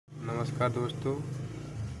नमस्कार दोस्तों,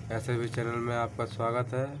 SSB channel में आपका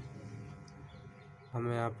स्वागत है। हम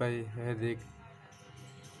यहाँ पर यह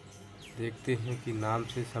देखते हैं कि नाम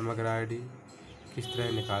से समग्र आईडी किस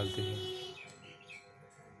तरह निकालते हैं।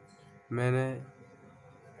 मैंने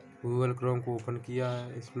गूगल क्रोम को ओपन किया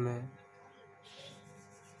है। इसमें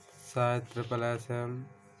शायद sssm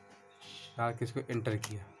डाल के इसको एंटर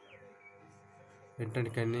किया। एंटर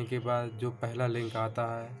करने के बाद जो पहला लिंक आता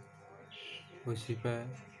है उसी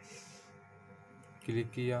पर क्लिक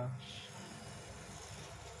किया।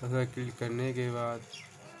 उस पर क्लिक करने के बाद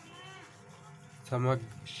समग्र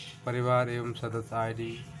परिवार एवं सदस्य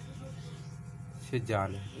आईडी से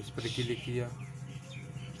जाने, इस पर क्लिक किया।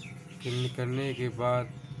 क्लिक करने के बाद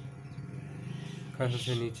कर्सर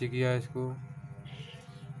से नीचे किया, इसको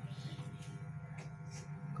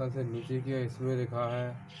कर्सर नीचे किया। इसमें लिखा है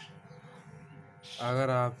अगर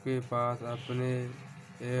आपके पास अपने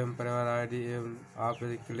एवं परिवार आईडी एवं आप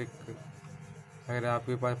क्लिक अगर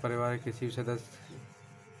आपके पास परिवार के किसी भी सदस्य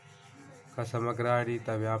का समग्र आईडी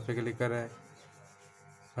तब यहाँ पे क्लिक करें।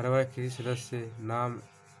 परिवार के किसी सदस्य नाम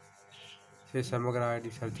से समग्र आईडी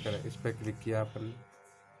सर्च करें, इस पर क्लिक किया अपन।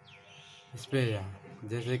 इस पर यहाँ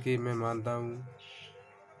जैसे कि मैं मानता हूँ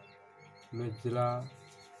मैं जिला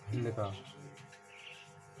भिंड का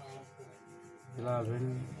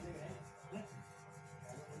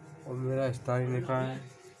और मेरा स्थानीय निकाय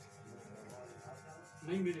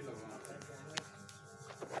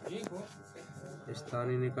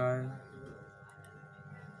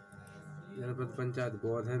जनपद पंचायत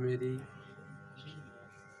बौद्ध है मेरी।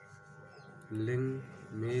 लिंग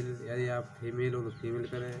मेल, यदि आप फीमेल हो तो फीमेल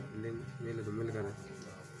करें, लिंग मेल हो तो मेल करें।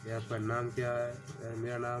 या आपका नाम क्या है?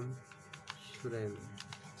 मेरा नाम सुरेंद्र।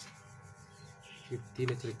 ये 3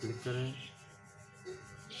 अक्षर क्लिक करें।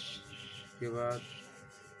 उसके बाद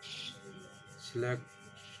सिलेक्ट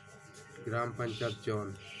ग्राम पंचायत जोन,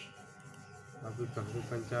 आपकी कहाँ की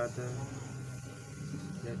पंचायत है।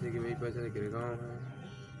 जैसे कि मेरी पंचायत गिरगांव है,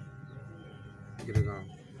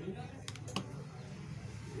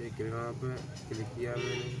 गिरगांव पे क्लिक किया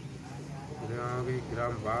मैंने। गिरगांव के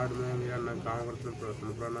ग्राम वार्ड में मेरा गाँव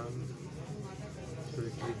का नाम फिर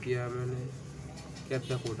क्लिक किया मैंने।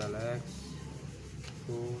 कैप्चा कोड डाला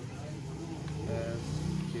XOSK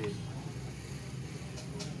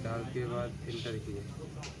डाल के बाद इंटर किया।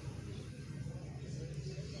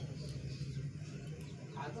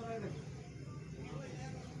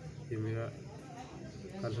 ये मेरा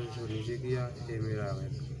कर्सर से नीचे किया, ये मेरा आ गया।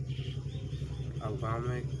 अब गाँव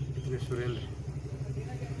में कितने सुरेंद्र,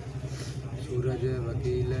 सूरज है,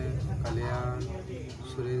 वकील है, कल्याण,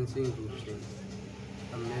 सुरेंद्र सिंह, रूप सिंह।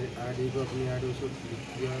 अब मेरे आईडी को अपनी आईडी से क्लिक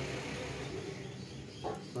किया,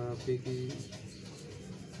 कॉपी की,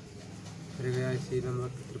 फिर गया इसी नंबर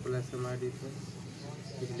SSM आईडी पर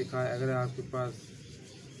लिखा है अगर आपके पास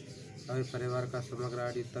अभी परिवार का समग्र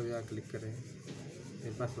आईडी तब यहाँ क्लिक करें।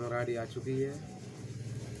 मेरे पास समग्र आईडी आ चुकी है,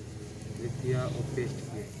 क्लिक किया और पेस्ट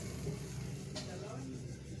किया।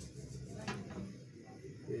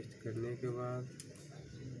 पेस्ट करने के बाद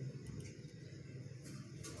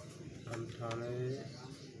हम थाने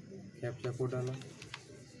कैप्चा कोड डाला।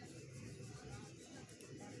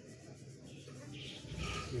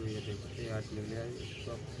 ये देखो 8 मिल गया,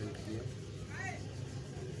 इसको प्रिंट किया,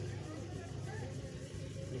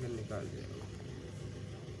 निकाल दिया।